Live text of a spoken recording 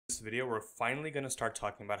this video, we're finally going to start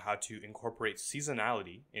talking about how to incorporate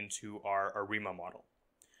seasonality into our ARIMA model.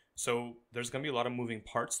 So there's going to be a lot of moving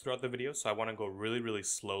parts throughout the video, so I want to go really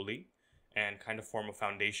slowly and kind of form a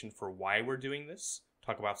foundation for why we're doing this,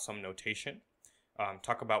 talk about some notation,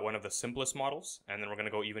 talk about one of the simplest models, and then we're going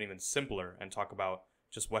to go even simpler and talk about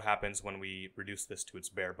just what happens when we reduce this to its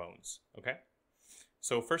bare bones, okay?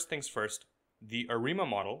 So first things first, the ARIMA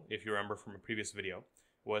model, if you remember from a previous video,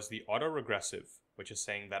 was the autoregressive, which is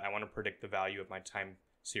saying that I want to predict the value of my time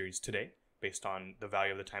series today based on the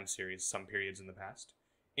value of the time series some periods in the past.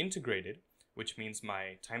 Integrated, which means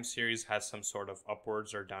my time series has some sort of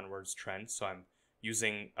upwards or downwards trend, so I'm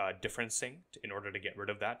using differencing in order to get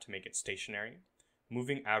rid of that to make it stationary.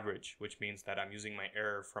 Moving average, which means that I'm using my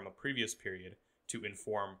error from a previous period to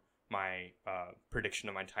inform my prediction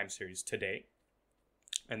of my time series today.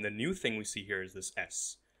 And the new thing we see here is this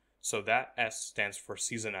S. So that S stands for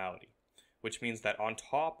seasonality, which means that on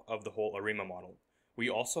top of the whole ARIMA model, we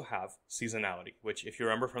also have seasonality, which if you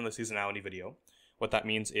remember from the seasonality video, what that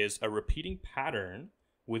means is a repeating pattern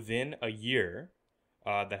within a year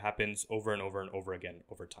that happens over and over again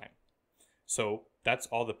over time. So that's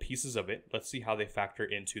all the pieces of it. Let's see how they factor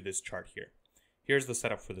into this chart here. Here's the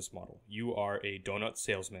setup for this model. You are a donut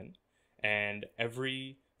salesman, and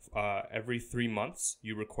every 3 months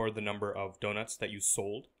you record the number of donuts that you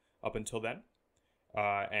sold up until then,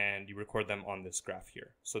 and you record them on this graph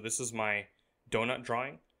here. So this is my donut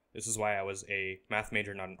drawing. This is why I was a math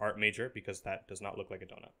major, not an art major, because that does not look like a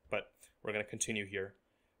donut. But we're going to continue here.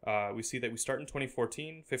 We see that we start in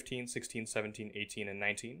 2014, 15, 16, 17, 18, and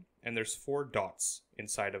 19, and there's 4 dots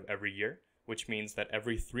inside of every year, which means that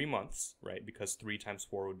every 3 months, right, because 3 times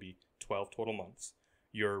 4 would be 12 total months,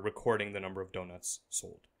 you're recording the number of donuts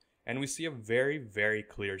sold. And we see a very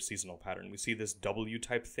clear seasonal pattern. We see this W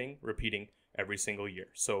type thing repeating every single year.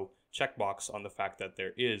 So checkbox on the fact that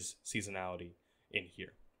there is seasonality in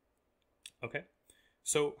here. Okay,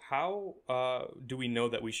 so how do we know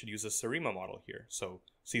that we should use a SARIMA model here? So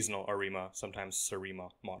seasonal ARIMA, sometimes SARIMA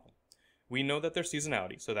model. We know that there's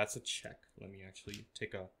seasonality, so that's a check. Let me actually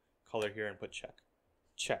take a color here and put check.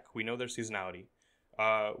 Check, we know there's seasonality.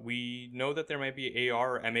 We know that there might be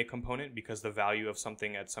AR or MA component because the value of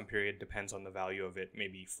something at some period depends on the value of it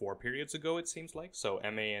maybe 4 periods ago, it seems like. So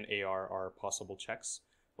MA and AR are possible checks.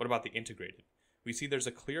 What about the integrated? We see there's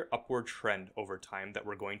a clear upward trend over time that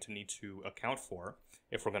we're going to need to account for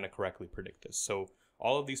if we're going to correctly predict this. So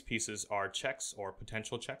all of these pieces are checks or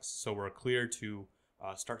potential checks. So we're clear to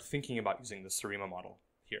start thinking about using the SARIMA model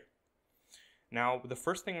here. Now, the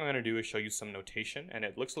first thing I'm going to do is show you some notation, and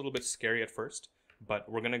it looks a little bit scary at first, but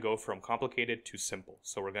we're going to go from complicated to simple.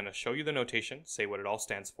 So we're going to show you the notation, say what it all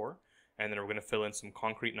stands for, and then we're going to fill in some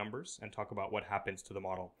concrete numbers and talk about what happens to the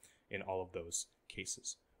model in all of those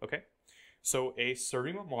cases. Okay? So a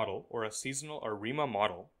SARIMA model, or a seasonal ARIMA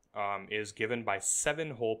model, is given by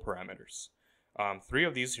 7 whole parameters. 3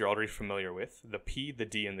 of these you're already familiar with, the P, the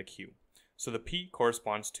D, and the Q. So the P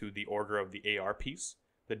corresponds to the order of the AR piece,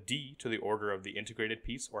 the D to the order of the integrated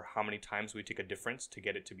piece, or how many times we take a difference to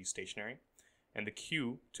get it to be stationary, and the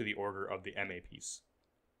Q to the order of the MA piece.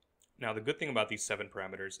 Now, the good thing about these 7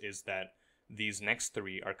 parameters is that these next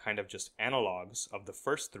 3 are kind of just analogs of the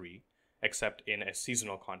first 3, except in a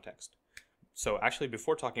seasonal context. So actually,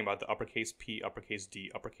 before talking about the uppercase P, uppercase D,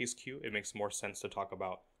 uppercase Q, it makes more sense to talk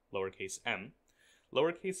about lowercase m.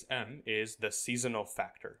 Lowercase m is the seasonal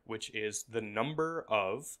factor, which is the number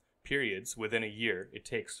of periods within a year it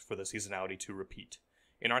takes for the seasonality to repeat.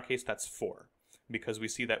 In our case, that's 4. Because we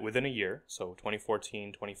see that within a year, so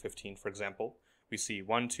 2014, 2015, for example, we see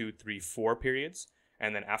 1, 2, 3, 4 periods,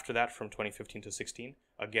 and then after that, from 2015 to 16,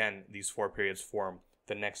 again, these 4 periods form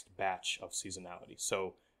the next batch of seasonality.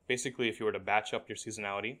 So basically, if you were to batch up your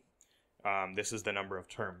seasonality, this is the number of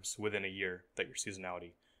terms within a year that your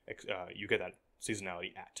seasonality, you get that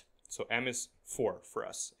seasonality at. So M is 4 for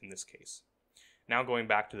us in this case. Now going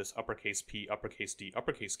back to this uppercase P, uppercase D,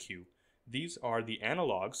 uppercase Q, these are the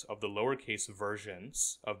analogs of the lowercase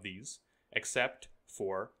versions of these, except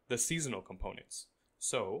for the seasonal components.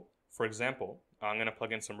 So, for example, I'm going to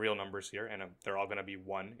plug in some real numbers here, and they're all going to be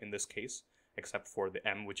 1 in this case, except for the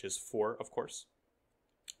M, which is 4, of course.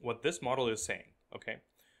 What this model is saying, okay,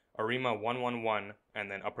 ARIMA 111,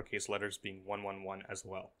 and then uppercase letters being 111 as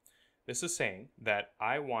well. This is saying that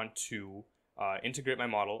I want to integrate my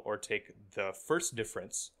model, or take the first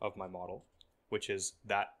difference of my model, which is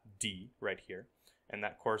that D right here. And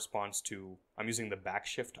that corresponds to, I'm using the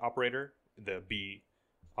backshift operator, the B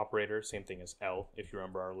operator, same thing as L, if you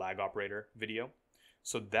remember our lag operator video.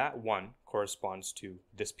 So that 1 corresponds to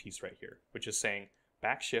this piece right here, which is saying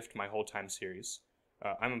backshift my whole time series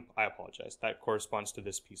I apologize. That corresponds to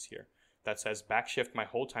this piece here. That says backshift my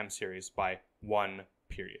whole time series by 1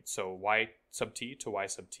 period. So y sub t to y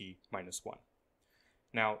sub t minus 1.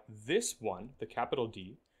 Now this one, the capital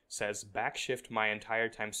D, says backshift my entire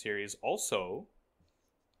time series also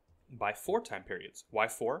by 4 time periods. Why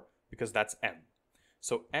 4? Because that's m.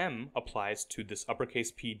 So m applies to this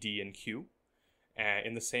uppercase p, d, and q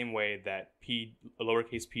in the same way that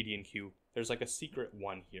lowercase p, d, and q, there's like a secret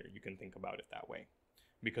 1 here. You can think about it that way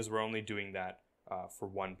because we're only doing that for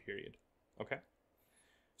 1 period. Okay?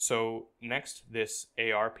 So next, this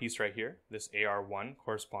AR piece right here, this AR1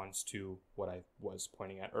 corresponds to what I was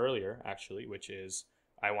pointing at earlier, actually, which is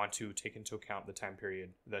I want to take into account the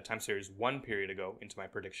time series 1 period ago into my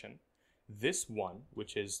prediction. This one,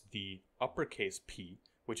 which is the uppercase P,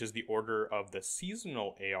 which is the order of the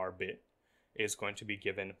seasonal AR bit, is going to be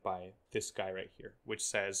given by this guy right here, which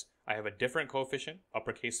says I have a different coefficient,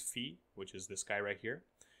 uppercase phi, which is this guy right here,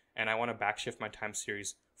 and I want to backshift my time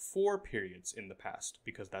series 4 periods in the past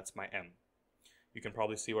because that's my M. You can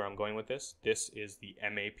probably see where I'm going with this. This is the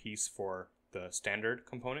MA piece for the standard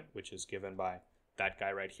component, which is given by that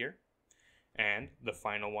guy right here. And the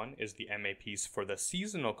final one is the MA piece for the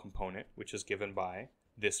seasonal component, which is given by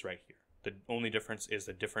this right here. The only difference is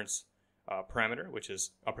the difference parameter, which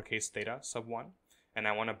is uppercase theta sub 1. And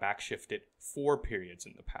I want to backshift it 4 periods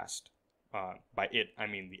in the past. By it, I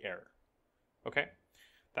mean the error. Okay?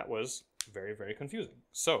 That was very, very confusing.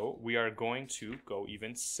 So we are going to go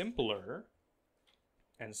even simpler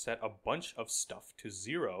and set a bunch of stuff to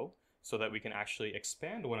 0 so that we can actually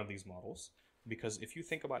expand one of these models. Because if you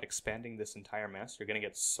think about expanding this entire mess, you're going to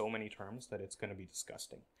get so many terms that it's going to be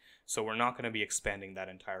disgusting. So we're not going to be expanding that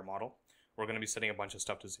entire model. We're going to be setting a bunch of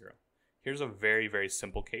stuff to 0. Here's a very, very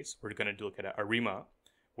simple case. We're going to look at ARIMA,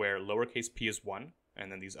 where lowercase p is 1,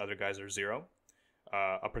 and then these other guys are 0.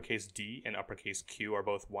 Uppercase D and uppercase Q are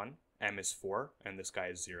both 1. M is 4, and this guy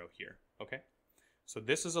is 0 here. Okay? So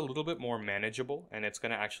this is a little bit more manageable, and it's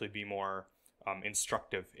going to actually be more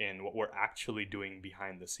instructive in what we're actually doing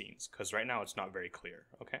behind the scenes, because right now it's not very clear.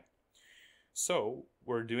 Okay? So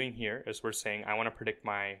what we're doing here is we're saying I want to predict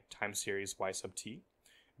my time series y sub t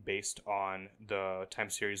based on the time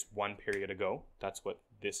series 1 period ago. That's what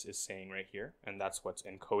this is saying right here, and that's what's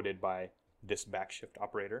encoded by this backshift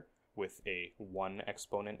operator with a 1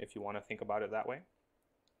 exponent, if you want to think about it that way.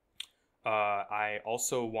 I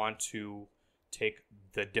also want to take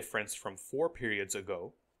the difference from 4 periods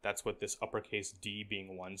ago. That's what this uppercase D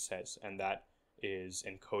being 1 says, and that is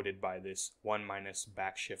encoded by this 1 minus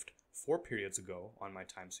backshift 4 periods ago on my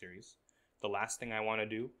time series. The last thing I want to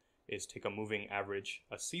do is take a moving average,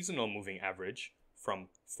 a seasonal moving average from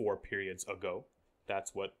 4 periods ago.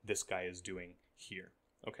 That's what this guy is doing here,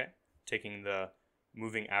 okay? Taking the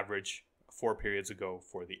moving average 4 periods ago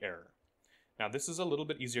for the error. Now this is a little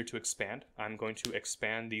bit easier to expand. I'm going to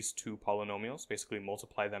expand these two polynomials, basically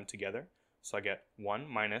multiply them together. So I get 1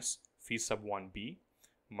 minus phi sub 1b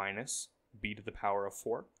minus b to the power of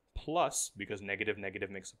 4 plus, because negative negative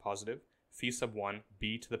makes a positive, phi sub 1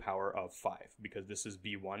 b to the power of 5, because this is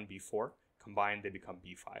b1, b4. Combined, they become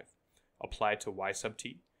b5. Applied to y sub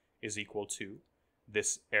t is equal to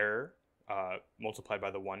this error multiplied by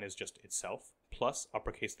the 1 is just itself, plus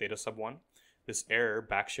uppercase theta sub 1. This error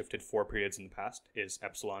backshifted 4 periods in the past is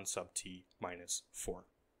epsilon sub t minus 4.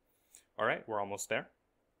 All right, we're almost there.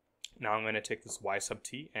 Now I'm going to take this y sub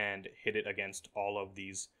t and hit it against all of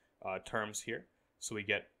these terms here. So we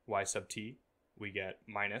get y sub t, we get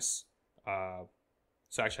minus.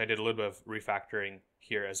 So actually I did a little bit of refactoring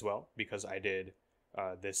here as well, because I did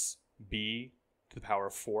this b to the power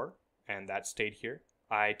of 4, and that stayed here.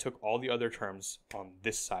 I took all the other terms on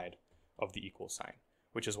this side of the equal sign,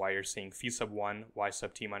 which is why you're seeing phi sub 1 y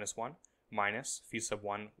sub t minus 1 minus phi sub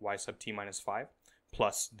 1 y sub t minus 5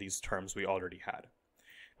 plus these terms we already had.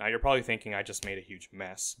 Now you're probably thinking I just made a huge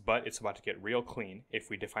mess, but it's about to get real clean if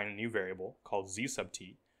we define a new variable called z sub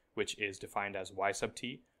t, which is defined as y sub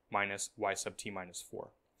t minus y sub t minus 4.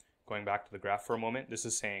 Going back to the graph for a moment, this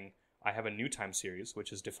is saying I have a new time series,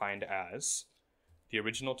 which is defined as the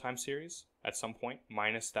original time series at some point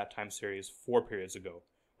minus that time series 4 periods ago,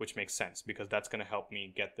 which makes sense because that's going to help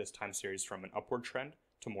me get this time series from an upward trend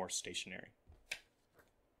to more stationary.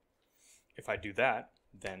 If I do that,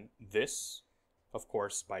 then this, of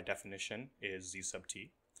course, by definition, is z sub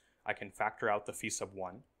t. I can factor out the phi sub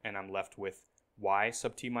 1, and I'm left with y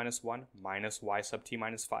sub t minus 1 minus y sub t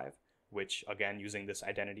minus 5, which, again, using this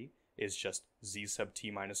identity, is just z sub t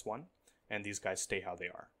minus 1, and these guys stay how they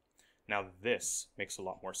are. Now this makes a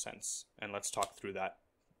lot more sense, and let's talk through that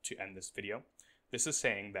to end this video. This is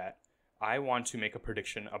saying that I want to make a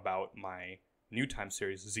prediction about my new time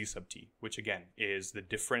series z sub t, which again is the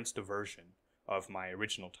differenced version of my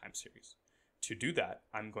original time series. To do that,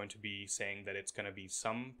 I'm going to be saying that it's going to be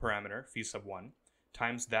some parameter, phi sub 1,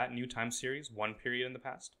 times that new time series, 1 period in the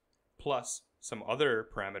past, plus some other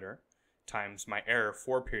parameter times my error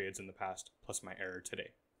 4 periods in the past, plus my error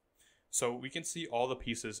today. So we can see all the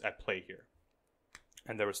pieces at play here.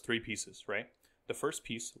 And there was 3 pieces, right? The first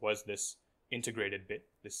piece was this integrated bit,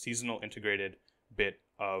 this seasonal integrated bit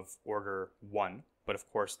of order 1, but of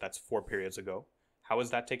course that's 4 periods ago. How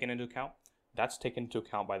is that taken into account? That's taken into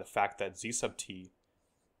account by the fact that z sub t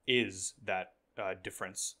is that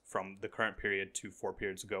difference from the current period to 4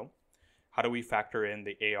 periods ago. How do we factor in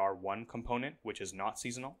the AR1 component, which is not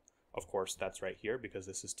seasonal? Of course, that's right here because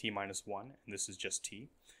this is t minus 1 and this is just t.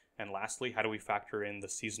 And lastly, how do we factor in the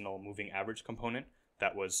seasonal moving average component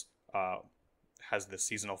that was has the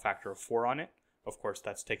seasonal factor of 4 on it? Of course,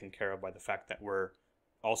 that's taken care of by the fact that we're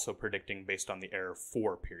also predicting based on the error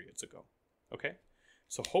 4 periods ago. Okay?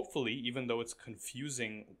 So hopefully, even though it's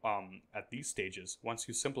confusing at these stages, once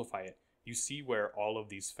you simplify it, you see where all of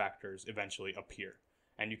these factors eventually appear.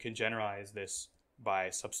 And you can generalize this by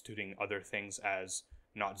substituting other things as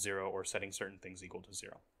not 0 or setting certain things equal to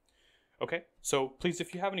 0. Okay, so please,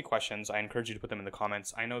 if you have any questions, I encourage you to put them in the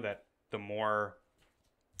comments. I know that the more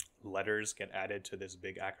letters get added to this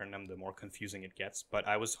big acronym, the more confusing it gets, but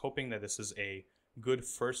I was hoping that this is a good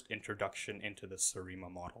first introduction into the ARIMA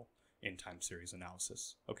model in time series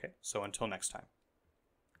analysis. Okay, so until next time.